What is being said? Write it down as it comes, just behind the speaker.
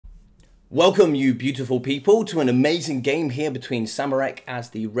Welcome, you beautiful people, to an amazing game here between Samarek as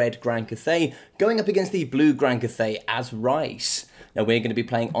the red Grand Cathay going up against the blue Grand Cathay as Rice. Now we're going to be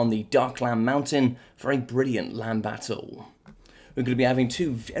playing on the Darkland Mountain for a brilliant land battle. We're going to be having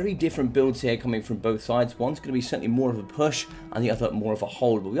two very different builds here coming from both sides. One's going to be certainly more of a push and the other more of a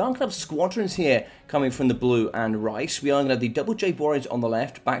hold. But we are going to have squadrons here coming from the blue and Rice. We are going to have the double Jade Warriors on the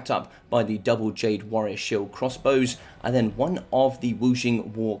left, backed up by the double Jade Warrior Shield Crossbows, and then one of the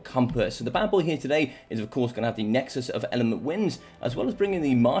Wuxing War Compass. So the bad boy here today is of course going to have the Nexus of Element Winds, as well as bringing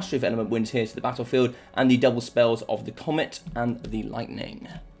the Mastery of Element Winds here to the battlefield, and the double spells of the Comet and the Lightning.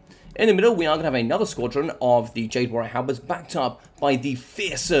 In the middle, we are going to have another squadron of the Jade Warrior Halberds, backed up by the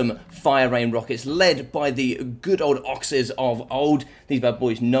fearsome Fire Rain Rockets, led by the good old Oxes of old. These bad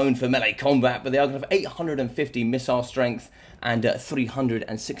boys known for melee combat, but they are going to have 850 missile strength and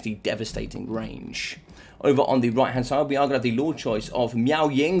 360 devastating range. Over on the right-hand side, we are going to have the Lord Choice of Miao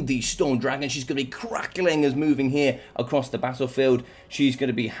Ying, the Storm Dragon. She's going to be crackling as moving here across the battlefield. She's going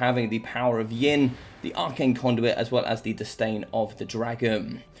to be having the power of Yin, the Arcane Conduit, as well as the Disdain of the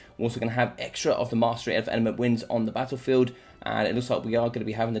Dragon. We're also going to have extra of the Mastery of Element Winds on the battlefield, and it looks like we are going to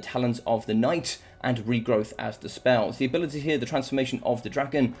be having the Talons of the Knight and Regrowth as the spells. The ability here, the Transformation of the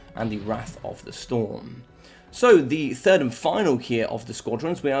Dragon and the Wrath of the Storm. So the third and final here of the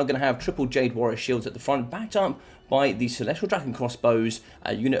squadrons, we are going to have triple Jade Warrior Shields at the front, backed up by the Celestial Dragon Crossbows,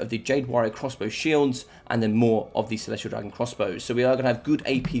 a unit of the Jade Warrior Crossbow Shields, and then more of the Celestial Dragon Crossbows. So we are going to have good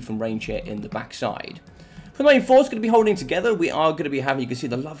AP from range here in the backside. For the main force going to be holding together, we are going to be having, you can see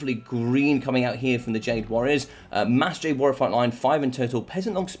the lovely green coming out here from the Jade Warriors. Mass Jade Warrior front line, 5 in total,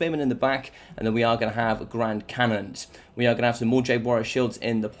 Peasant Long Spearmen in the back, and then we are going to have Grand Cannons. We are going to have some more Jade Warrior Shields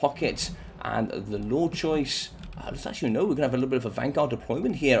in the pocket, and the Lord Choice. Let's actually know we're going to have a little bit of a Vanguard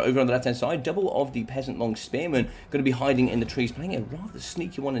deployment here over on the left hand side. Double of the Peasant Long Spearmen going to be hiding in the trees, playing a rather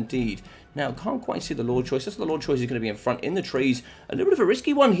sneaky one indeed. Now, can't quite see the Lord Choice. That's the Lord Choice is going to be in front in the trees. A little bit of a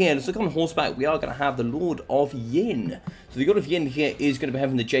risky one here. Let's look on horseback. We are going to have the Lord of Yin. So the God of Yin here is going to be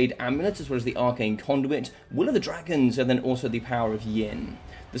having the Jade Amulet, as well as the Arcane Conduit, Will of the Dragons, and then also the Power of Yin.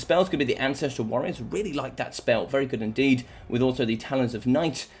 The spell's going to be the Ancestral Warriors. Really like that spell. Very good indeed. With also the Talons of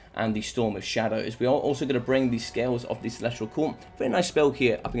Night and the Storm of Shadows. We are also going to bring the Scales of the Celestial Court. Very nice spell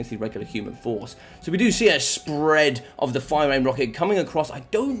here up against the regular human force. So we do see a spread of the Fire Rain Rocket coming across. I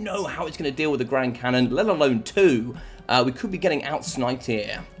don't know how it's going to deal with the Grand Cannon, let alone two. We could be getting out-sniped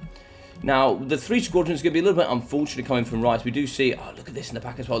here. Now, the three squadrons are going to be a little bit unfortunate coming from Rice. We do see, oh, look at this in the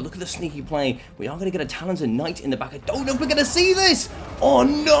back as well. Look at the sneaky play. We are going to get a Talons of Night in the back. I don't know if we're going to see this. Oh,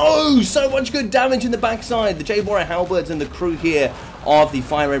 no. So much good damage in the backside. The Jade Warrior Halberds and the crew here of the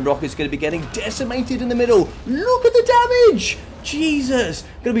Fire Rain Rockets going to be getting decimated in the middle. Look at the damage. Jesus.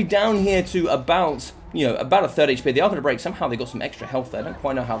 Going to be down here to about, about a third HP. They are going to break. Somehow they got some extra health there. I don't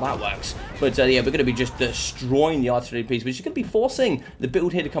quite know how that works. But yeah, we're going to be just destroying the artillery piece, which is going to be forcing the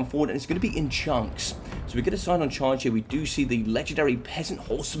build here to come forward, and it's going to be in chunks. So we get a sign on charge here. We do see the legendary Peasant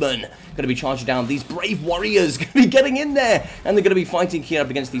Horsemen going to be charging down. These brave warriors going to be getting in there, and they're going to be fighting here up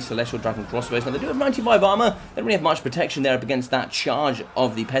against the Celestial Dragon Crossbows. Now, they do have 95 armor. They don't really have much protection there up against that charge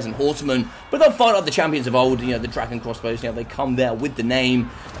of the Peasant Horsemen, but they'll fight like the champions of old. The Dragon Crossbows, they come there with the name,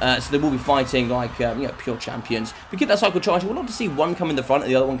 so they will be fighting like, pure champions. We keep that cycle charging. We'll love to see one come in the front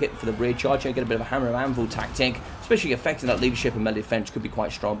and the other one get for the rear charge. Get a bit of a hammer and anvil tactic, especially affecting that leadership and melee defense could be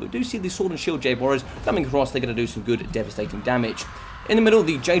quite strong. But we do see the Sword and Shield Jade Warriors coming across. They're going to do some good, devastating damage. In the middle,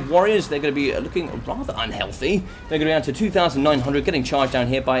 the Jade Warriors, they're going to be looking rather unhealthy. They're going to be down to 2,900, getting charged down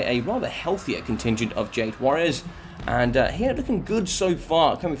here by a rather healthier contingent of Jade Warriors. And here, looking good so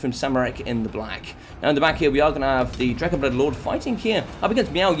far, coming from Samarek in the black. Now, in the back here, we are going to have the Dragonblood Lord fighting here up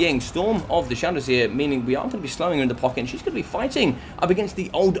against Miao Ying, Storm of the Shadows here, meaning we are going to be slowing her in the pocket, and she's going to be fighting up against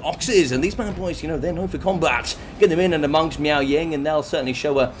the old Oxes. And these bad boys, they're known for combat. Get them in and amongst Miao Ying, and they'll certainly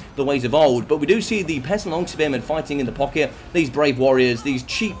show her the ways of old. But we do see the Peasant Long Spearmen fighting in the pocket. These brave warriors, these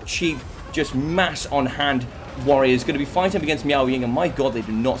cheap, just mass on hand warriors going to be fighting up against Miao Ying, and my god, they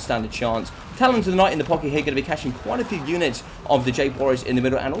do not stand a chance. Talons of the Night in the pocket here, going to be catching quite a few units of the Jade Warriors in the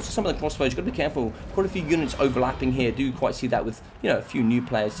middle, and also some of the crossbows. Got to be careful, quite a few units overlapping here. Do quite see that with, a few new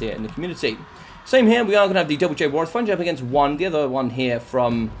players here in the community. Same here, we are going to have the double Jade Warriors fighting up against one. The other one here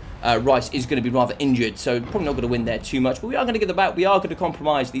from Rice is going to be rather injured, so probably not going to win there too much, but we are going to get the back. We are going to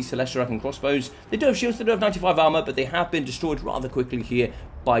compromise the Celestial Dragon Crossbows. They do have shields, they do have 95 armor, but they have been destroyed rather quickly here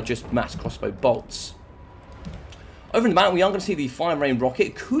by just mass crossbow bolts. Over in the back, we are going to see the Fire Rain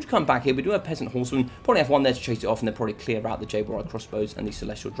Rocket. Could come back here. We do have Peasant Horseman. Probably have one there to chase it off, and then probably clear out the Jade Warrior Crossbows and the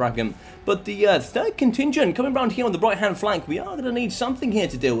Celestial Dragon. But the third contingent coming around here on the right-hand flank, we are going to need something here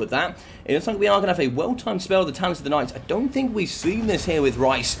to deal with that. It looks like we are going to have a well-timed spell, the Talons of the Knights. I don't think we've seen this here with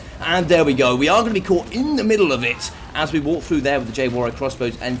Rice. And there we go. We are going to be caught in the middle of it as we walk through there with the Jade Warrior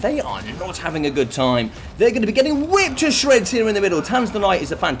Crossbows, and they are not having a good time. They're going to be getting whipped to shreds here in the middle. Talons of the Knight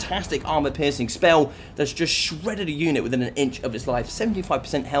is a fantastic armor-piercing spell that's just shredded a unit within an inch of its life.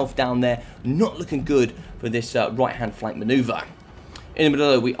 75% health down there. Not looking good for this right-hand flank maneuver. In the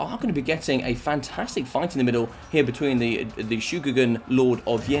middle, though, we are going to be getting a fantastic fight in the middle here between the Shugogun Lord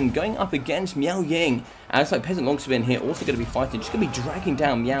of Ying going up against Miao Ying. And it's like Peasant Longspearman here also going to be fighting, just going to be dragging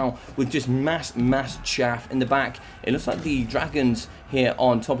down Miao with just mass chaff in the back. It looks like the dragons here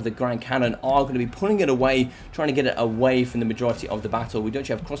on top of the Grand Cannon are going to be pulling it away, trying to get it away from the majority of the battle. We do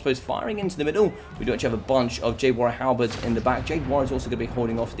actually have crossbows firing into the middle. We do actually have a bunch of Jade Warrior halberds in the back. Jade Warrior is also going to be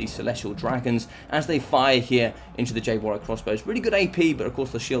holding off the Celestial Dragons as they fire here into the Jade Warrior crossbows. Really good AP, but of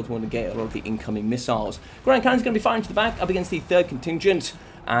course the shields will negate a lot of the incoming missiles. Grand Cannon's going to be firing to the back up against the third contingent.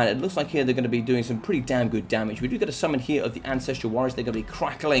 And it looks like here they're going to be doing some pretty damn good damage. We do get a summon here of the Ancestral Warriors. They're going to be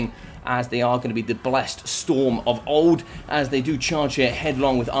crackling as they are going to be the blessed storm of old as they do charge here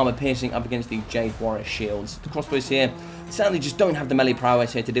headlong with armor piercing up against the Jade Warrior shields. The crossbows here sadly just don't have the melee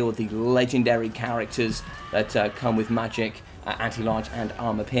prowess here to deal with the legendary characters that come with magic, anti-large and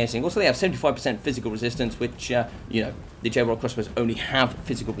armor piercing. Also, they have 75% physical resistance, which, you know, the Jade Warrior crossbows only have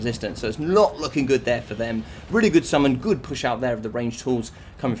physical resistance, so it's not looking good there for them. Really good summon, good push out there of the ranged tools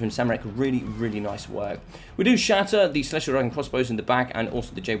coming from Samarek. Really, really nice work. We do shatter the Celestial Dragon crossbows in the back, and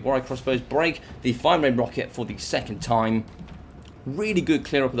also the Jade Warrior crossbows. Break the Fire Rain Rocket for the second time. Really good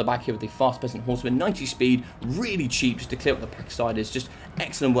clear up of the back here with the Fast Peasant Horseman. 90 speed, really cheap just to clear up the backside. It's just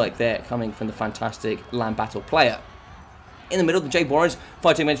excellent work there coming from the fantastic Landbattle player. In the middle, the Jade Warriors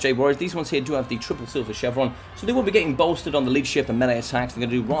fighting against Jade Warriors. These ones here do have the triple silver chevron, so they will be getting bolstered on the leadership and melee attacks. They're going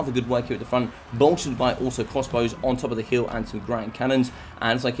to do rather good work here at the front, bolstered by also crossbows on top of the hill and some Grand Cannons.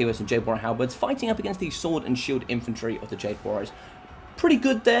 And it's like here with some Jade Warrior halberds fighting up against the sword and shield infantry of the Jade Warriors. Pretty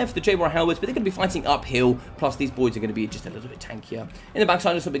good there for the Jade Warrior halberds, but they're going to be fighting uphill, plus these boys are going to be just a little bit tankier. In the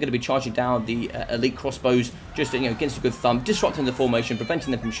backside, they're going to be charging down the elite crossbows, just against a good thumb, disrupting the formation,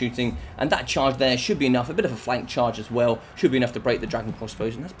 preventing them from shooting, and that charge there should be enough. A bit of a flank charge as well, should be enough to break the dragon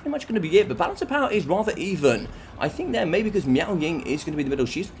crossbows, and that's pretty much going to be it. But balance of power is rather even. I think there, maybe because Miao Ying is going to be in the middle.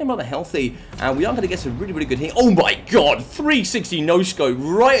 She's looking rather healthy, and we are going to get some really, really good hit. Oh my god, 360 no-scope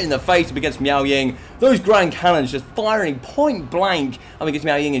right in the face against Miao Ying. Those Grand Cannons just firing point blank up against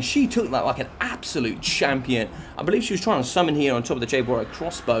Miao Ying, and she took that like an absolute champion. I believe she was trying to summon here on top of the Jade Warrior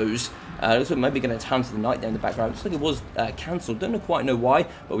crossbows. Looks like maybe going to Talons of the Night there in the background. Looks like it was cancelled. Don't quite know why,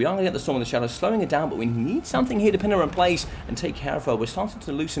 but we are going to get the Storm of the Shadows, slowing it down, but we need something here to pin her in place and take care of her. We're starting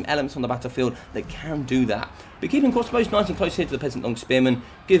to lose some elements on the battlefield that can do that. But keeping crossbows nice and close here to the Peasant Long Spearman,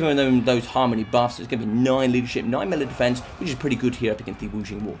 giving them those harmony buffs. It's going to be 9 leadership, 9 melee defense, which is pretty good here up against the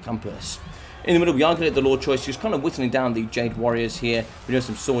Wuxing War Compass. In the middle, we are going to get the Lord Choice, just kind of whittling down the Jade Warriors here. We have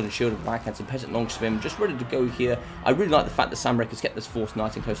some Sword and Shield at the back and some Peasant Long Spearman just ready to go here. I really like the fact that Samarek has kept this force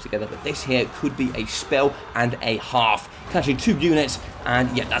nice and close together, but this here could be a spell and a half. Catching 2 units,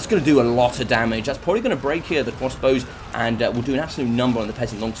 and yeah, that's going to do a lot of damage. That's probably going to break here the crossbows, and will do an absolute number on the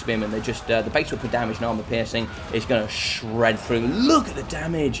Peasant Long Spearman. They just, the base whip for damage and armor piercing is going to shred through. Look at the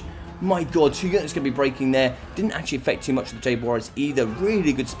damage! My god, 2 units going to be breaking there. Didn't actually affect too much of the Jade Warriors either.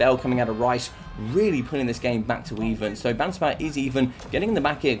 Really good spell coming out of Rice. Really putting this game back to even. So balance power is even. Getting in the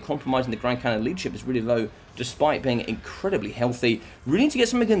back here, compromising the Grand Cannon leadership is really low, despite being incredibly healthy. Really need to get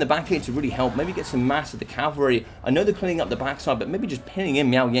something in the back here to really help. Maybe get some mass of the cavalry. I know they're cleaning up the backside, but maybe just pinning in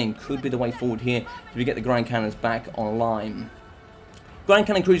Miao Ying could be the way forward here to get the Grand Cannons back online. Grand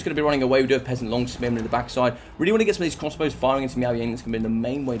Cannon crew is going to be running away. We do have Peasant Long Spearman in the backside. Really want to get some of these crossbows firing into Miao Ying. That's going to be the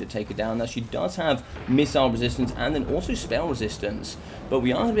main way to take her down. Now, she does have missile resistance and then also spell resistance. But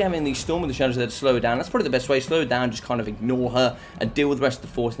we are going to be having the Storm of the Shadows there to slow her down. That's probably the best way. Slow her down, just kind of ignore her and deal with the rest of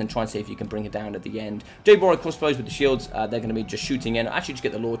the force, and then try and see if you can bring her down at the end. Jade Warrior crossbows with the shields, they're going to be just shooting in. Actually, just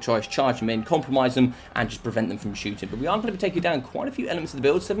get the Lord Choice, charge them in, compromise them, and just prevent them from shooting. But we are going to be taking down quite a few elements of the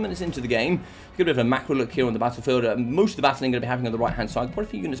build. 7 minutes into the game. Get a bit of a macro look here on the battlefield. Most of the battling going to be happening on the right-hand side. Quite a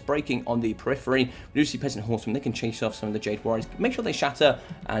few units breaking on the periphery. We do see Peasant Horsemen. They can chase off some of the Jade Warriors. Make sure they shatter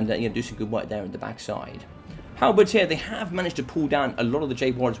and do some good work there in the backside. Halberds here, they have managed to pull down a lot of the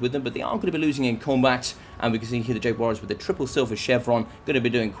Jade Warriors with them, but they are going to be losing in combat. And we can see here the Jade Warriors with the triple silver chevron going to be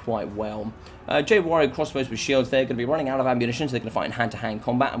doing quite well. Jade Warrior crossbows with shields, they're going to be running out of ammunition, so they're going to fight in hand-to-hand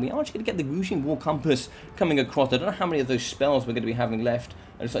combat. And we are actually going to get the Wuxing War Compass coming across. I don't know how many of those spells we're going to be having left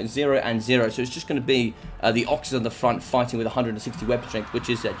it's like 0 and 0. So it's just going to be the Oxes on the front fighting with 160 weapon strength, which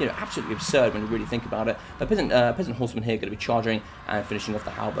is you know, absolutely absurd when you really think about it. The peasant horsemen here are going to be charging and finishing off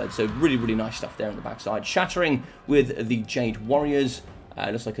the halberd. So really, really nice stuff there on the backside. Shattering with the Jade Warriors.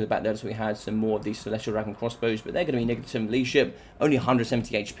 Looks like at the back there, so we had some more of these Celestial Dragon crossbows, but they're going to be -7 leadership, only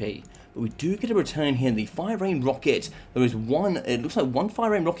 170 HP. But we do get a return here in the Fire Rain Rocket. There is one, it looks like one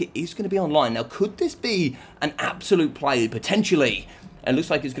Fire Rain Rocket is going to be online. Now, could this be an absolute play? Potentially. It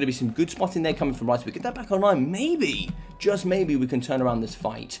looks like it's going to be some good spotting there coming from Rice. We get that back online. Maybe, just maybe, we can turn around this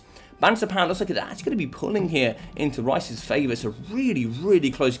fight. Balance of Power looks like it's actually going to be pulling here into Rice's favour. It's a really,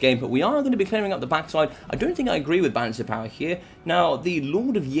 really close game, but we are going to be clearing up the backside. I don't think I agree with Balance of Power here. Now, the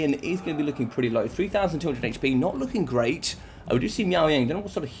Lord of Yin is going to be looking pretty low. 3,200 HP, not looking great. We do see Miao Ying. Don't know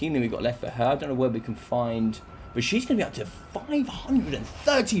what sort of healing we've got left for her. I don't know where we can find... But she's going to be up to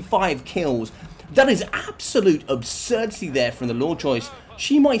 535 kills. That is absolute absurdity there from the Lord Choice.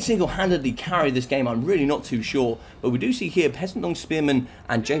 She might single-handedly carry this game, I'm really not too sure. But we do see here Peasant Long Spearmen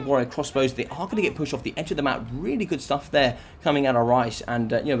and Jade Warrior Crossbows. They are going to get pushed off the edge of the map. Really good stuff there coming out of Rice.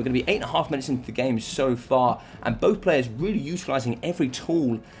 And, you know, we're going to be 8.5 minutes into the game so far. And both players really utilising every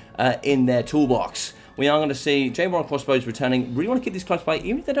tool in their toolbox. We are going to see Jade Warrior Crossbows returning. Really want to keep this close by.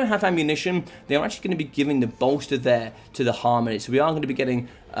 Even if they don't have ammunition, they are actually going to be giving the bolster there to the Harmony. So we are going to be getting,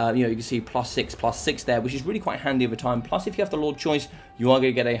 you know, you can see +6/+6 there, which is really quite handy over time. Plus, if you have the Lord Choice, you are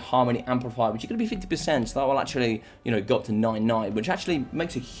going to get a Harmony Amplifier, which is going to be 50%. So that will actually, you know, go up to 9.9, which actually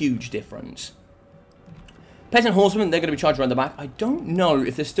makes a huge difference. Peasant Horsemen, they're going to be charged around the back. I don't know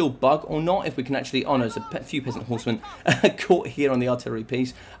if there's still bug or not, if we can actually... Oh, no, there's a few Peasant Horsemen caught here on the artillery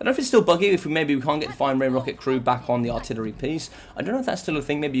piece. I don't know if it's still buggy, if maybe we can't get the Fire Rain Rocket crew back on the artillery piece. I don't know if that's still a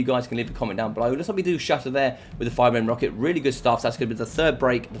thing. Maybe you guys can leave a comment down below. Looks like we do shatter there with the Fire Rain Rocket. Really good stuff. So that's going to be the third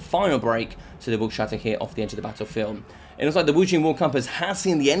break, the final break. So they will shatter here off the edge of the battlefield. It looks like the Wuxing War Compass has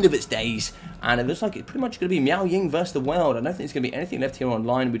seen the end of its days, and it looks like it's pretty much going to be Miao Ying versus the world. I don't think there's going to be anything left here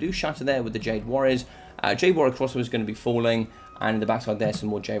online. We do shatter there with the Jade Warriors. Jade Warrior Crossbow is going to be falling, and in the backside there, some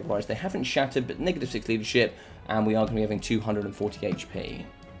more Jade Warriors. They haven't shattered, but -6 leadership, and we are going to be having 240 HP.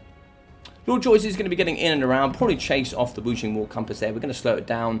 Lord Choice is going to be getting in and around, probably chase off the Wuxing War Compass there. We're going to slow it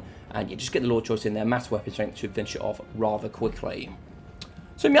down, and yeah, just get the Lord Choice in there. Mass weapon strength to finish it off rather quickly.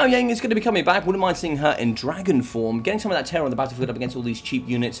 So Miao Ying is going to be coming back. Wouldn't mind seeing her in dragon form. Getting some of that terror on the battlefield up against all these cheap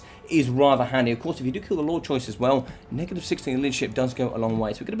units is rather handy. Of course, if you do kill the Lord Choice as well, -16 leadership does go a long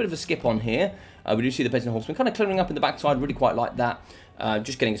way. So we've got a bit of a skip on here. We do see the Peasant Horsemen kind of clearing up in the backside. Really quite like that.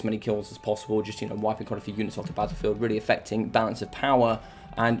 Just getting as many kills as possible. Just, you know, wiping quite a few units off the battlefield. Really affecting balance of power.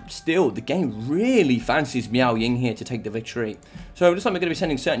 And still, the game really fancies Miao Ying here to take the victory. So it looks like we're going to be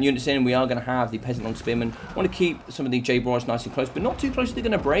sending certain units in. We are going to have the Peasant Long Spearmen. Want to keep some of the Jade Warriors nice and close, but not too close. They're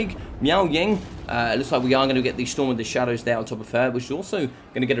going to break. Miao Ying, it looks like we are going to get the Storm of the Shadows there on top of her, which is also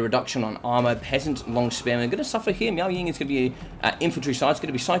going to get a reduction on armor. Peasant Long Spearmen going to suffer here. Miao Ying is going to be infantry side. It's going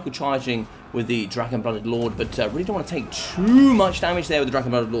to be cycle charging with the Dragon-Blooded Lord, but really don't want to take too much damage there with the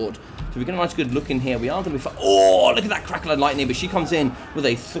Dragon-Blooded Lord. So we're getting a nice good look in here. We are going to be... Oh, look at that crackle of lightning, but she comes in with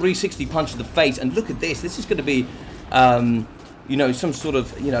a 360 punch to the face, and look at this. This is going to be... you know, some sort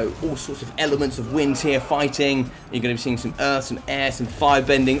of, you know, all sorts of elements of winds here fighting. You're going to be seeing some earth, some air, some fire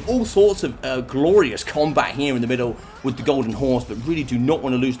bending, all sorts of glorious combat here in the middle with the Golden Horse, but really do not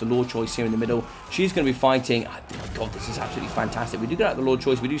want to lose the Lord Choice here in the middle. She's going to be fighting. Oh my God, this is absolutely fantastic. We do get out the Lord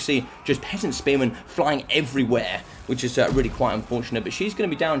Choice. We do see just Peasant Spearmen flying everywhere, which is really quite unfortunate, but she's going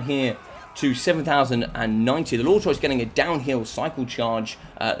to be down here to 7,090. The Lord Choice getting a downhill cycle charge.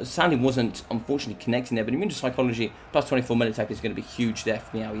 Sadly wasn't, unfortunately, connecting there, but immune to psychology plus 24 minute attack is going to be huge there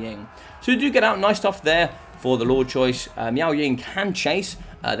for Miao Ying. So we do get out nice stuff there for the Lord Choice. Miao Ying can chase.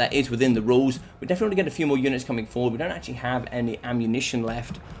 That is within the rules. We definitely get a few more units coming forward. We don't actually have any ammunition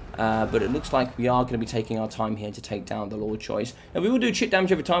left. But it looks like we are going to be taking our time here to take down the Lord Choice. Now, we will do chip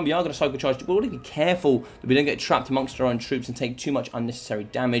damage every time. We are going to cycle charge. We'll be careful that we don't get trapped amongst our own troops and take too much unnecessary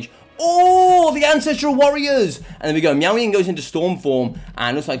damage. Oh, the Ancestral Warriors! And there we go. Miao Ying goes into Storm form,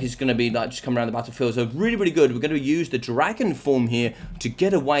 and looks like it's going to be like just coming around the battlefield. So really, really good. We're going to use the Dragon form here to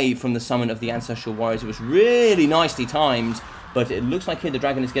get away from the summon of the Ancestral Warriors. It was really nicely timed, but it looks like here the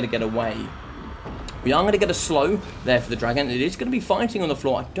Dragon is going to get away. We are going to get a slow there for the Dragon. It is going to be fighting on the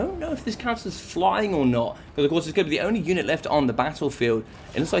floor. I don't know if this counts as flying or not, because of course it's going to be the only unit left on the battlefield.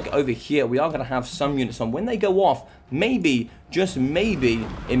 It looks like over here we are going to have some units on. When they go off, maybe, just maybe,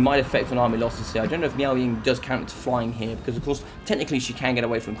 it might affect on army losses here. I don't know if Miao Ying does count as flying here, because of course technically she can get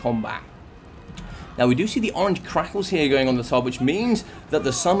away from combat. Now, we do see the orange crackles here going on the top, which means that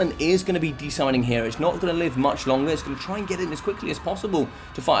the summon is going to be desummoning here. It's not going to live much longer. It's going to try and get in as quickly as possible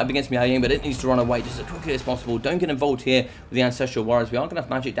to fight up against Miao Ying, but it needs to run away just as quickly as possible. Don't get involved here with the Ancestral Warriors. We are going to have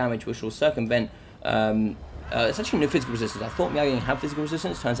magic damage, which will circumvent... it's actually no physical resistance. I thought Miao Ying had physical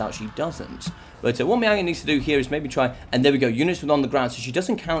resistance. Turns out she doesn't. But what Miao Ying needs to do here is maybe try... And there we go. Units on the ground. So she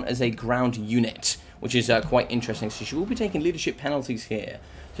doesn't count as a ground unit, which is quite interesting. So she will be taking leadership penalties here.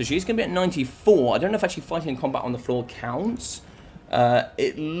 So she's going to be at 94. I don't know if actually fighting in combat on the floor counts.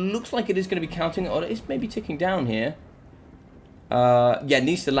 It looks like it is going to be counting, or it is maybe ticking down here. Yeah, it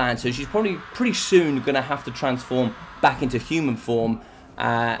needs to land. So she's probably pretty soon going to have to transform back into human form.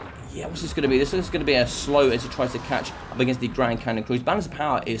 Yeah, what's this going to be? This is going to be a slow as it tries to catch up against the Grand Cannon Cruise. Balance of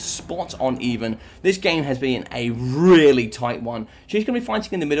power is spot on even. This game has been a really tight one. She's going to be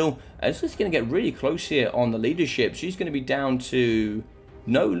fighting in the middle. It's just going to get really close here on the leadership. She's going to be down to...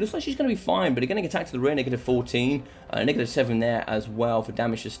 No, looks like she's going to be fine, but again, attack to the rear, negative 14. Negative 7 there as well for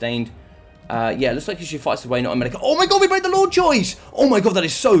damage sustained. Yeah, looks like she fights the way, not a medic. Oh my god, we break the Lord choice! Oh my god, that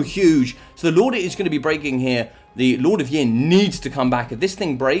is so huge. So the Lord is going to be breaking here. The Lord of Yin needs to come back. If this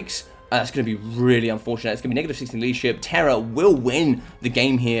thing breaks, that's going to be really unfortunate. It's going to be negative 16 leadership. Terra will win the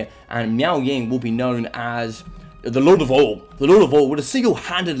game here, and Miao Ying will be known as... the Lord of All. The Lord of All would have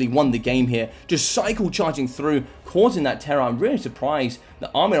single-handedly won the game here. Just cycle charging through, causing that terror. I'm really surprised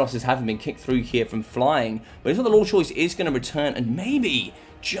that army losses haven't been kicked through here from flying. But it's what the Lord Choice is going to return, and maybe,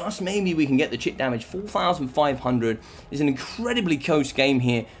 just maybe, we can get the chip damage. 4,500 is an incredibly close game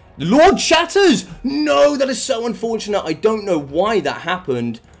here. The Lord shatters! No, that is so unfortunate. I don't know why that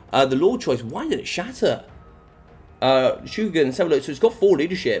happened. The Lord Choice, why did it shatter? Shugan, let's have a look. So it's got 4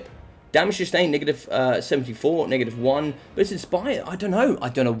 leadership. Damage sustained, negative 74, negative 1. But it's inspired. I don't know. I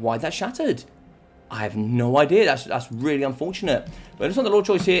don't know why that shattered. I have no idea. That's really unfortunate. But it looks like the Lord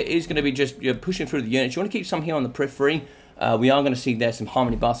Choice here is going to be just pushing through the units. You want to keep some here on the periphery. We are going to see there some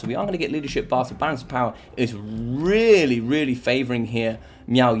harmony buffs. So we are going to get leadership buffs. The balance of power is really, really favouring here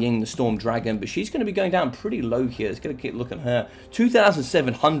Miao Ying, the Storm Dragon. But she's going to be going down pretty low here. Let's get a look at her.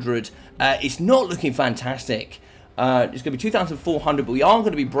 2,700. It's not looking fantastic. It's going to be 2,400, but we are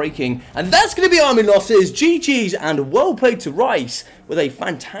going to be breaking, and that's going to be army losses. GG's, and well played to Rice with a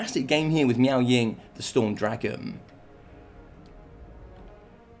fantastic game here with Miao Ying, the Storm Dragon.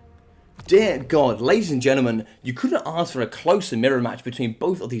 Dear God, ladies and gentlemen, you couldn't ask for a closer mirror match between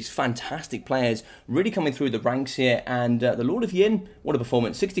both of these fantastic players, really coming through the ranks here. And the Lord of Yin, what a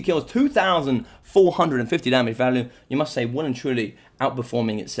performance. 60 kills, 2,450 damage value. You must say, well and truly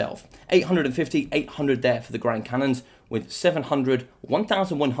outperforming itself. 850, 800 there for the Grand Cannons, with 700,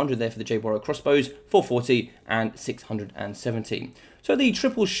 1,100 there for the Jade Warrior Crossbows, 440 and 670. So the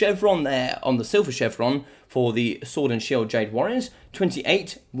triple chevron there on the silver chevron for the Sword and Shield Jade Warriors,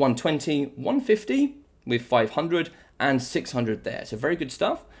 28, 120, 150 with 500 and 600 there. So very good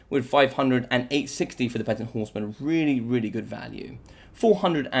stuff with 500 and 860 for the Peasant Horseman. Really, really good value.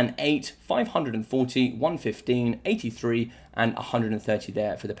 408, 540, 115, 83 and 130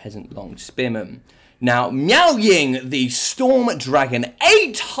 there for the Peasant Long Spearman. Now, Miao Ying, the Storm Dragon,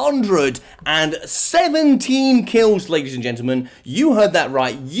 817 kills, ladies and gentlemen. You heard that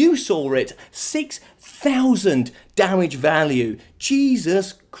right. You saw it. 6,000 damage value.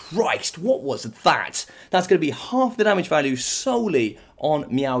 Jesus Christ, what was that? That's going to be half the damage value solely on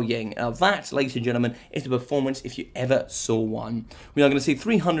Miao Ying. Now that, ladies and gentlemen, is the performance if you ever saw one. We are going to see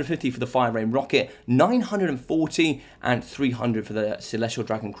 350 for the Fire Rain Rocket, 940 and 300 for the Celestial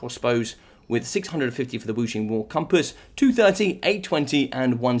Dragon Crossbows, with 650 for the Wuxing War Compass, 230, 820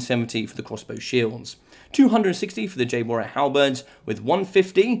 and 170 for the Crossbow Shields. 260 for the Jade Warrior Halberds, with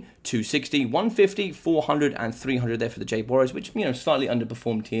 150, 260, 150, 400 and 300 there for the Jade Warriors, which, you know, slightly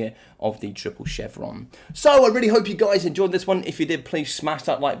underperformed here of the triple chevron. So I really hope you guys enjoyed this one. If you did, please smash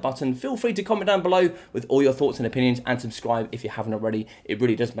that like button. Feel free to comment down below with all your thoughts and opinions, and subscribe if you haven't already. It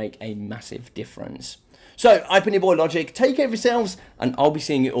really does make a massive difference. So I've been your boy Logic. Take care of yourselves, and I'll be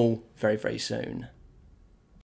seeing you all very, very soon.